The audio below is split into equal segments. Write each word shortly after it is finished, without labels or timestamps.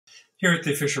Here at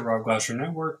the official Rob Glasser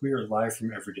Network, we are live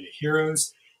from Everyday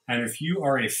Heroes. And if you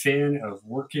are a fan of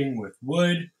working with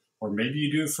wood, or maybe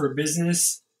you do it for a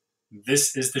business,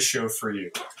 this is the show for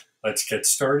you. Let's get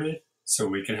started so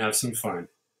we can have some fun.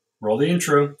 Roll the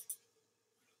intro.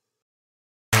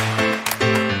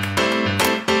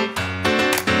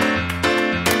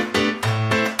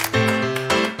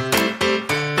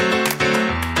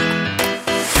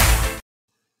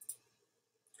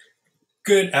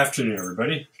 Good afternoon,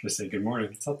 everybody. I'm going to say good morning.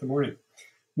 It's not the morning.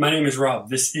 My name is Rob.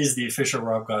 This is the official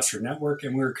Rob Glasser Network,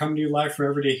 and we're coming to you live from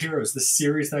Everyday Heroes, the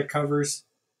series that covers,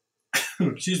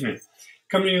 coming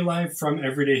to you live from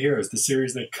Everyday Heroes, the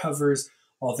series that covers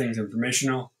all things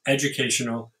informational,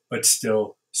 educational, but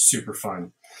still super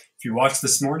fun. If you watched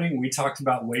this morning, we talked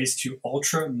about ways to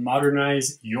ultra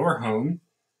modernize your home,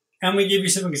 and we gave you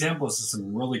some examples of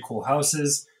some really cool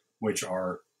houses, which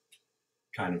are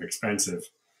kind of expensive.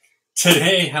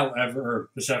 Today, however,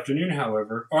 this afternoon,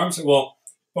 however,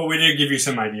 but we did give you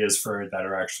some ideas for it that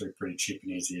are actually pretty cheap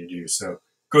and easy to do. So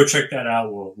go check that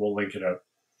out. We'll link it up.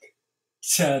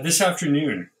 This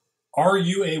afternoon, are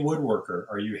you a woodworker?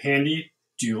 Are you handy?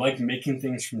 Do you like making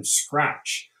things from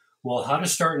scratch? Well, How to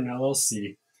Start an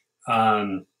LLC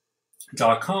 .com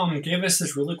gave us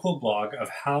this really cool blog of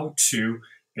how to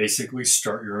basically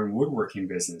start your own woodworking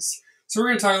business. So we're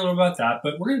going to talk a little about that,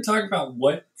 but we're going to talk about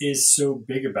what is so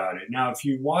big about it. Now, if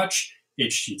you watch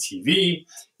HGTV,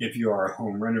 if you are a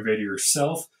home renovator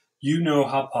yourself, you know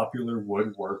how popular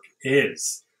woodwork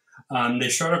is. They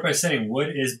start off by saying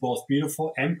wood is both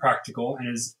beautiful and practical and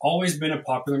has always been a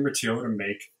popular material to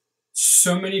make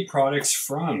so many products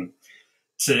from.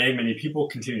 Today, many people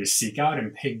continue to seek out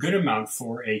and pay good amount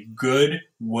for a good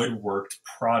woodworked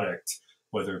product,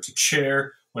 whether it's a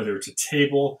chair, whether it's a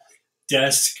table,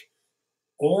 desk,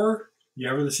 or you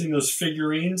ever seen those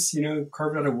figurines,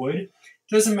 carved out of wood? It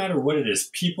doesn't matter what it is.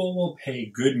 People will pay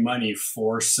good money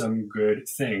for some good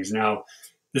things. Now,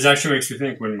 this actually makes me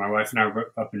think when my wife and I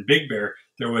were up in Big Bear,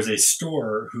 there was a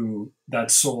store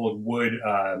that sold wood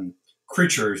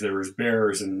creatures. There was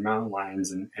bears and mountain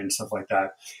lions and stuff like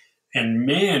that. And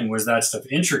man, was that stuff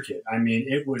intricate. I mean,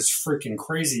 it was freaking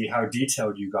crazy how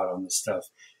detailed you got on this stuff.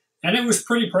 And it was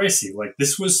pretty pricey. Like,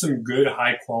 this was some good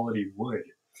high quality wood.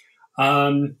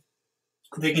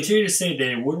 They continue to say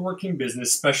that a woodworking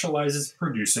business specializes in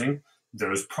producing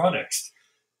those products,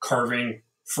 carving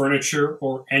furniture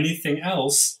or anything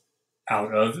else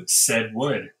out of said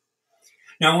wood.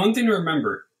 Now, one thing to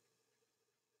remember,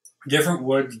 different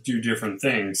woods do different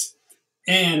things.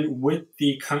 And with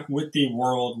the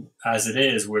world as it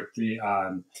is, with the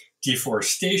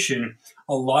deforestation,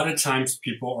 a lot of times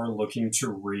people are looking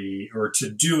to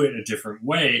do it a different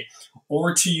way,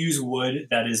 or to use wood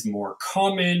that is more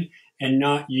common and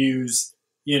not use,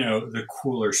 the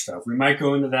cooler stuff. We might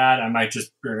go into that. I might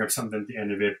just bring up something at the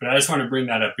end of it, but I just want to bring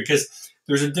that up because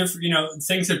there's a different,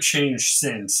 things have changed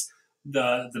since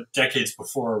the decades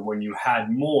before when you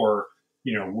had more,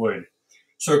 wood.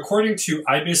 So according to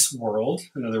Ibis World,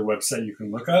 another website you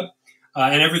can look up,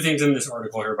 and everything's in this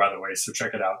article here, by the way, so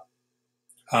check it out.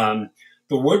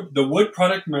 The wood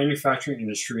product manufacturing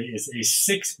industry is a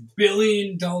 $6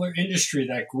 billion industry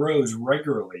that grows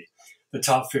regularly. The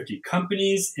top 50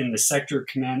 companies in the sector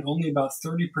command only about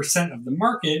 30% of the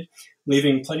market,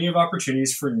 leaving plenty of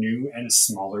opportunities for new and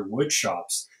smaller wood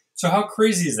shops. So how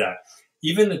crazy is that?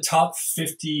 Even the top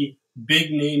 50 big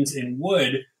names in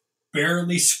wood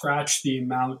barely scratch the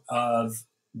amount of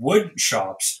wood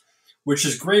shops, which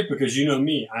is great because you know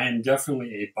me, I am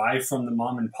definitely a buy from the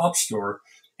mom and pop store.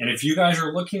 And if you guys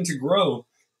are looking to grow,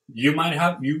 you might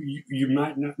have, you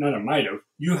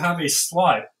have a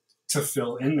slot to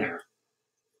fill in there.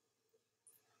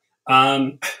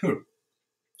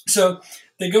 So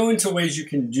they go into ways you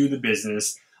can do the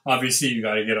business. Obviously, you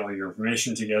got to get all your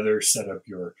information together, set up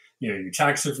your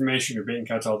tax information, your bank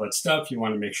accounts, all that stuff. You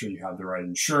want to make sure you have the right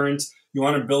insurance. You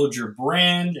want to build your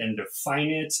brand and define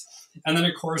it. And then,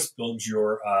 of course, build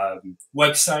your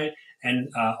website and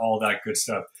all that good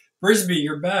stuff. Brisby,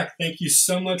 you're back. Thank you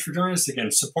so much for joining us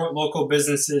again. Support local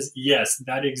businesses. Yes,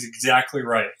 that is exactly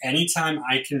right. Anytime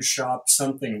I can shop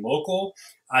something local,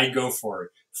 I go for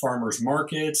it. Farmers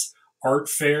markets, art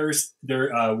fairs.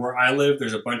 Where I live,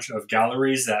 there's a bunch of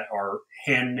galleries that are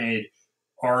handmade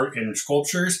art and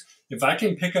sculptures. If I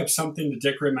can pick up something to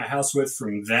decorate my house with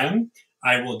from them,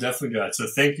 I will definitely do that. So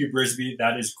thank you, Brisby.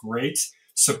 That is great.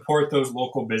 Support those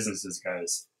local businesses,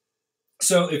 guys.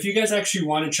 So if you guys actually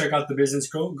want to check out the business,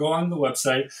 go on the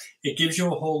website. It gives you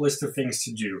a whole list of things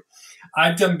to do.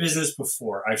 I've done business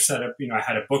before. I've set up, I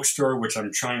had a bookstore, which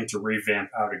I'm trying to revamp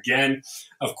out again.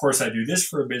 Of course, I do this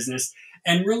for a business.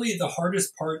 And really, the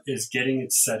hardest part is getting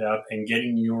it set up and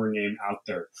getting your name out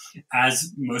there.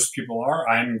 As most people are,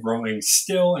 I'm growing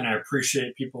still, and I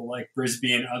appreciate people like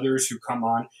Brisby and others who come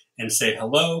on and say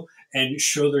hello and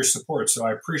show their support. So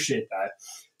I appreciate that.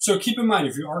 So keep in mind,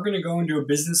 if you are going to go into a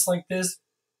business like this,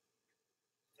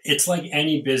 it's like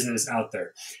any business out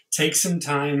there. Take some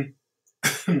time.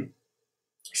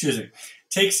 Excuse me.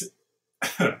 Take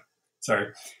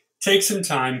some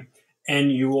time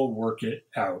and you will work it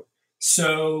out.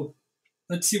 So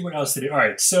let's see what else to do. All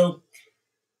right. So,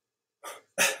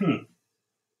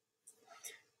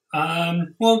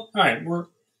 all right.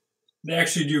 They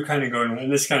actually do kind of go in,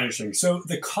 and this is kind of interesting. So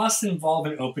the cost involved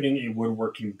in opening a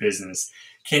woodworking business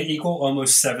can equal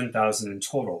almost $7,000 in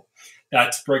total.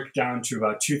 That's break down to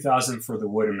about $2,000 for the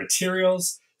wood and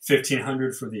materials,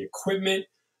 $1,500 for the equipment,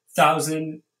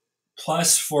 $1,000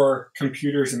 plus for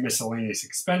computers and miscellaneous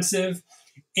expensive,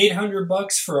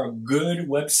 $800 for a good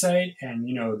website and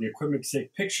the equipment to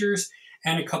take pictures,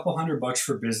 and a couple $100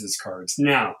 for business cards.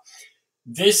 Now,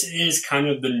 this is kind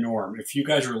of the norm. If you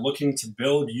guys are looking to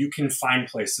build, you can find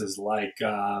places like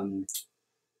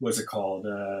what's it called?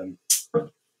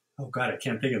 Oh God, I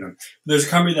can't think of them. There's a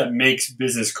company that makes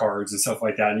business cards and stuff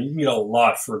like that, and you can get a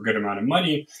lot for a good amount of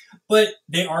money. But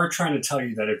they are trying to tell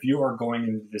you that if you are going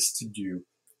into this to do,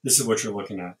 this is what you're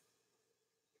looking at.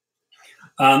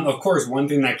 Of course, one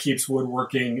thing that keeps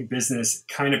woodworking business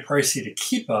kind of pricey to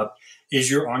keep up is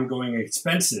your ongoing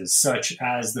expenses, such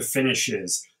as the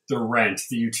finishes, the rent,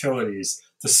 the utilities,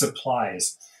 the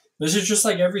supplies. This is just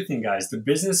like everything, guys. The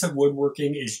business of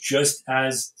woodworking is just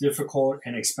as difficult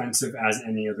and expensive as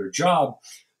any other job.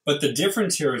 But the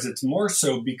difference here is it's more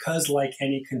so because, like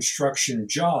any construction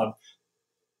job,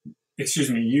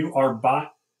 you are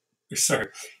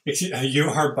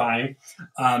buying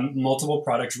multiple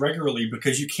products regularly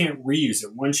because you can't reuse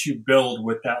it. Once you build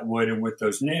with that wood and with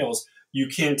those nails, you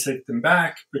can't take them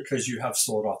back because you have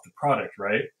sold off the product,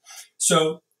 right?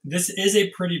 So this is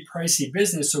a pretty pricey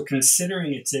business. So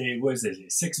considering it's a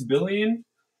 $6 billion?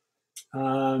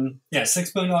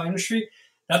 $6 billion industry.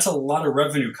 That's a lot of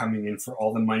revenue coming in for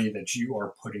all the money that you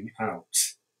are putting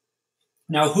out.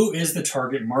 Now, who is the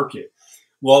target market?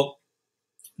 Well,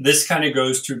 this kind of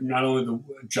goes to not only the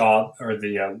job or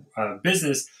the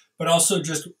business, but also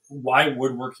just why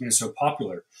woodworking is so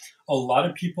popular. A lot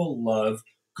of people love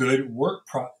good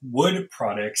wood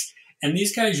products, and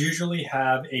these guys usually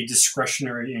have a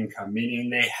discretionary income, meaning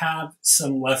they have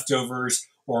some leftovers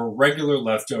or regular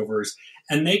leftovers,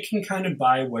 and they can kind of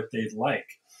buy what they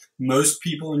like. Most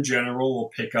people in general will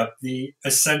pick up the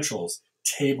essentials: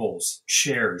 tables,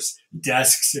 chairs,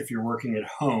 desks if you're working at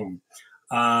home.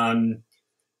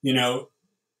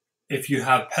 If you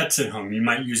have pets at home, you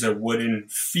might use a wooden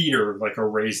feeder, like a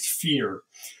raised feeder.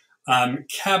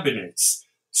 Cabinets,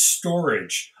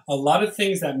 storage, a lot of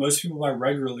things that most people buy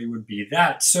regularly would be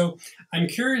that. So I'm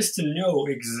curious to know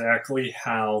exactly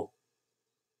how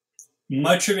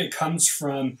much of it comes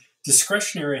from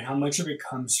discretionary and how much of it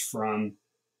comes from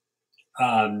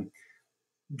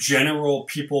general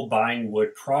people buying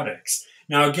wood products.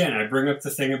 Now, again, I bring up the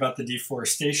thing about the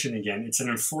deforestation again. It's an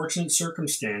unfortunate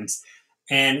circumstance,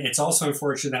 and it's also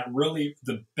unfortunate that really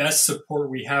the best support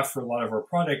we have for a lot of our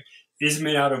product is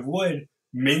made out of wood,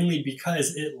 mainly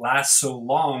because it lasts so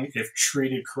long if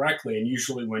treated correctly. And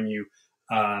usually when you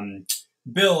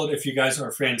build, if you guys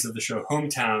are fans of the show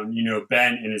Hometown,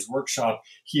 Ben in his workshop,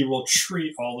 he will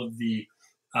treat all of the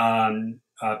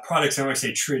products. And when I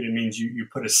say treat, it means you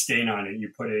put a stain on it, you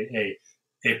put a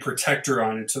protector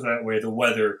on it, so that way the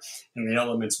weather and the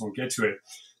elements won't get to it.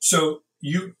 So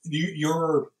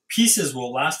your pieces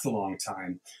will last a long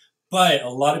time. But a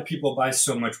lot of people buy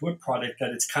so much wood product that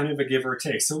it's kind of a give or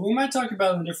take. So we might talk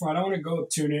about it in a different. I don't want to go up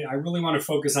to it. I really want to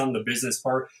focus on the business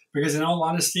part because, in all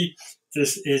honesty,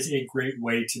 this is a great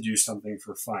way to do something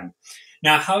for fun.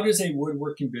 Now, how does a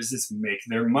woodworking business make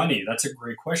their money? That's a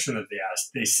great question that they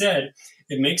asked. They said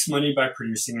it makes money by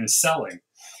producing and selling.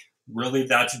 Really,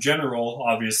 that's general,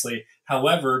 obviously.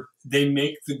 However, they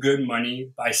make the good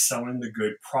money by selling the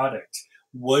good product.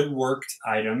 Woodworked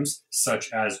items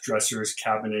such as dressers,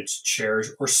 cabinets,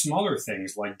 chairs, or smaller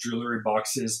things like jewelry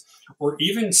boxes or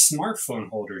even smartphone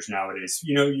holders nowadays.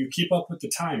 You keep up with the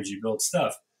times, you build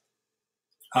stuff.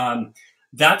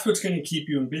 That's what's going to keep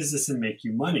you in business and make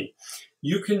you money.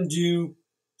 You can do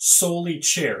solely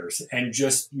chairs and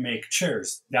just make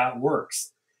chairs. That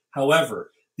works.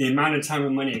 However, the amount of time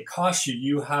and money it costs you,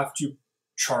 you have to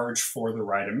charge for the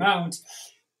right amount.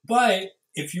 But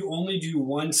if you only do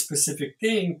one specific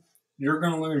thing, you're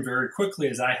going to learn very quickly,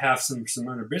 as I have some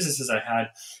other businesses I had,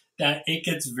 that it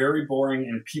gets very boring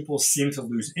and people seem to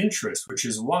lose interest, which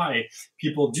is why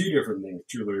people do different things: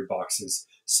 jewelry boxes,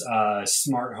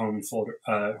 smart home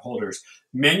holders,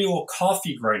 manual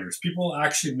coffee grinders. People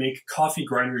actually make coffee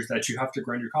grinders that you have to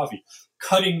grind your coffee,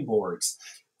 cutting boards,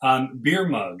 beer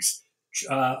mugs,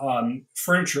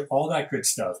 furniture, all that good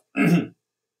stuff.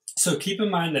 So keep in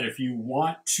mind that if you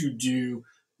want to do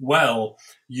well,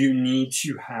 you need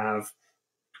to have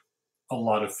a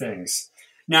lot of things.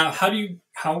 Now,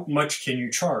 how much can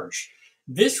you charge?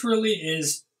 This really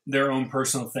is their own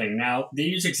personal thing. Now, they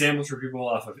use examples for people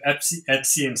off of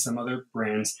Etsy and some other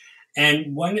brands.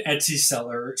 And one Etsy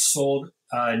seller sold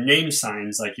name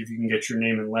signs, like if you can get your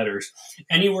name in letters,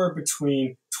 anywhere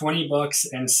between $20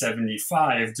 and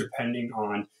 $75, depending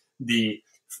on the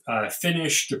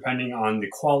finish, depending on the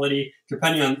quality,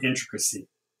 depending on the intricacy.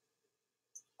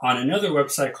 On another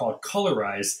website called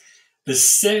Colorize, the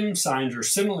same signs or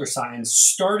similar signs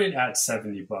started at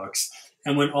 $70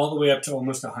 and went all the way up to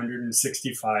almost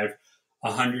 $165,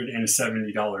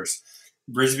 $170.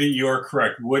 Brisby, you are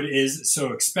correct. Wood is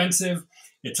so expensive.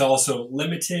 It's also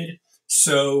limited.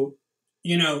 So,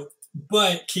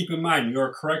 but keep in mind,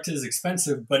 you're correct, it is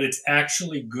expensive, but it's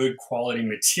actually good quality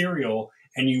material.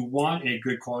 And you want a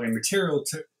good quality material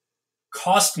to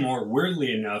cost more,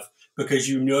 weirdly enough, because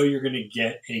you're going to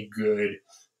get a good,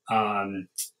 a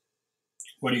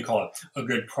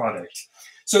good product.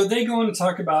 So they go on to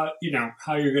talk about,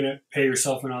 how you're going to pay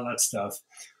yourself and all that stuff.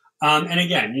 And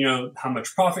again, how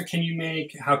much profit can you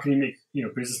make? How can you make,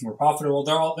 business more profitable?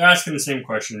 They're asking the same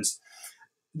questions.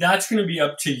 That's going to be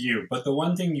up to you. But the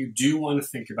one thing you do want to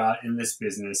think about in this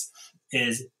business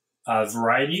is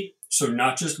variety. So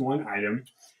not just one item,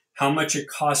 how much it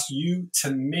costs you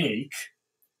to make,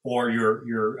 or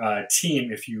your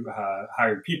team if you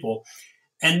hired people,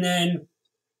 and then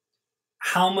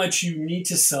how much you need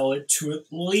to sell it to at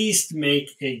least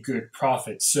make a good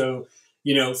profit. So,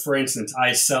 for instance,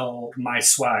 I sell my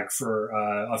swag for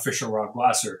Official Rob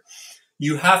Glasser.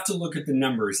 You have to look at the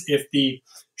numbers. If the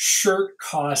shirt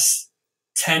costs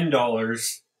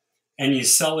 $10 and you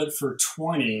sell it for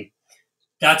 $20,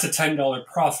 that's a $10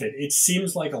 profit. It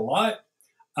seems like a lot,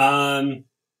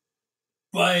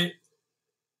 but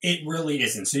it really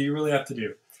isn't. So you really have to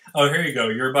do. Oh, here you go.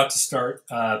 You're about to start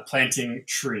planting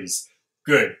trees.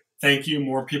 Good. Thank you.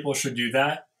 More people should do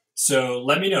that. So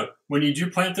let me know. When you do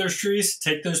plant those trees,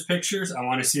 take those pictures. I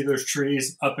want to see those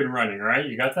trees up and running. All right?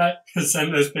 You got that?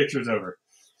 Send those pictures over.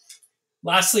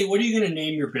 Lastly, what are you going to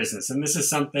name your business? And this is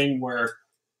something where,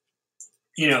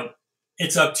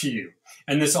 it's up to you.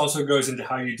 And this also goes into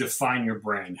how you define your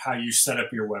brand, how you set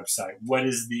up your website. What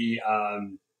is the,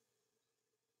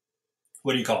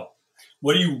 what do you call it?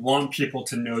 What do you want people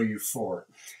to know you for?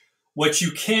 What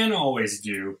you can always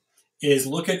do is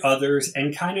look at others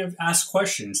and kind of ask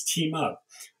questions, team up.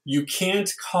 You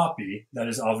can't copy. That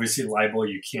is obviously libel.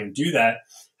 You can't do that.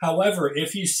 However,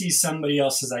 if you see somebody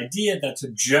else's idea that's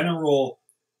a general,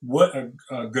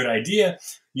 a good idea,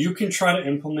 you can try to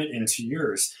implement into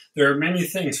yours. There are many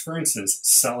things. For instance,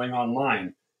 selling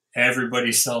online.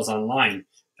 Everybody sells online.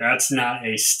 That's not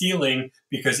a stealing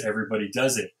because everybody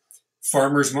does it.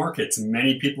 Farmers markets.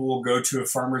 Many people will go to a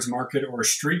farmers market or a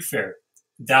street fair.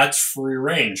 That's free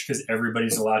range because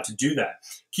everybody's allowed to do that.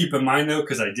 Keep in mind though,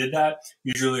 because I did that,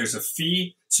 usually there's a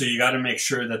fee. So you got to make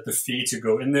sure that the fee to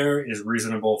go in there is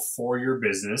reasonable for your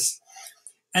business.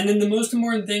 And then the most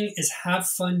important thing is have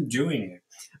fun doing it.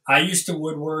 I used to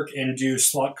woodwork and do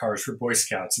slot cars for Boy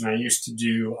Scouts. And I used to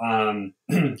do,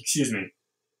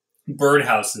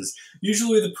 birdhouses.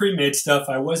 Usually the pre-made stuff,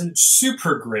 I wasn't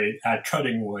super great at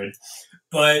cutting wood,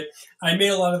 but I made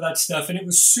a lot of that stuff and it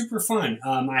was super fun.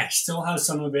 I still have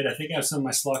some of it. I think I have some of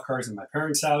my slot cars in my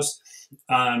parents' house.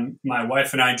 My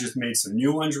wife and I just made some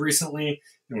new ones recently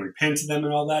and we painted them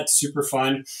and all that. Super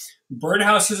fun.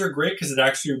 Birdhouses are great because it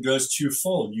actually does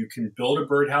twofold. You can build a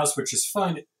birdhouse, which is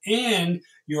fun, and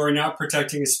you are now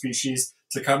protecting a species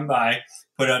to come by,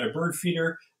 put out a bird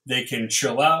feeder. They can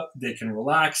chill out, they can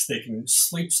relax, they can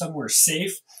sleep somewhere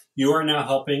safe. You are now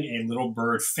helping a little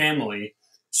bird family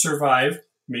survive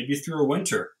maybe through a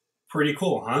winter. Pretty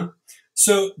cool, huh?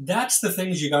 So that's the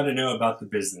things you got to know about the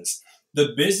business.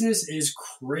 The business is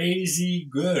crazy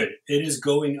good. It is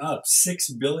going up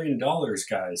 $6 billion,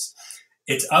 guys.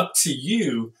 It's up to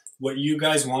you what you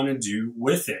guys want to do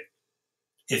with it.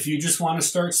 If you just want to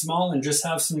start small and just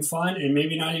have some fun and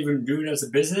maybe not even do it as a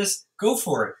business, go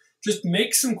for it. Just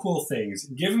make some cool things.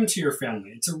 Give them to your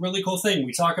family. It's a really cool thing.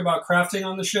 We talk about crafting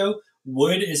on the show.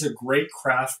 Wood is a great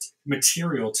craft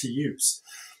material to use.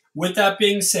 With that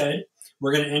being said,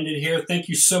 we're going to end it here. Thank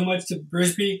you so much to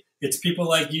Brisby. It's people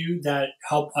like you that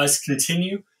help us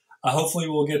continue. Hopefully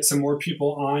we'll get some more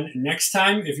people on next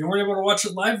time. If you weren't able to watch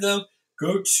it live, though,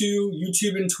 go to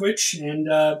YouTube and Twitch and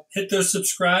hit those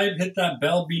subscribe, hit that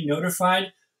bell, be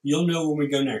notified. You'll know when we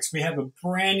go next. We have a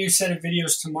brand new set of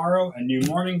videos tomorrow, a new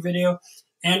morning video,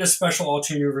 and a special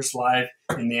Alternate Universe Live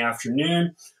in the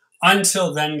afternoon.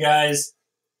 Until then, guys,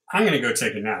 I'm going to go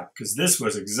take a nap because this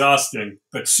was exhausting,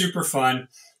 but super fun.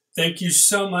 Thank you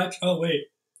so much. Oh, wait.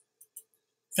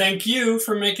 Thank you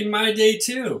for making my day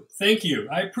too. Thank you.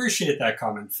 I appreciate that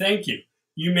comment. Thank you.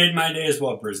 You made my day as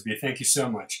well, Brisby. Thank you so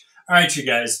much. All right, you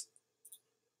guys.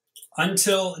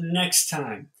 Until next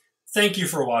time, thank you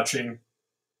for watching.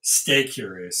 Stay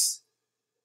curious.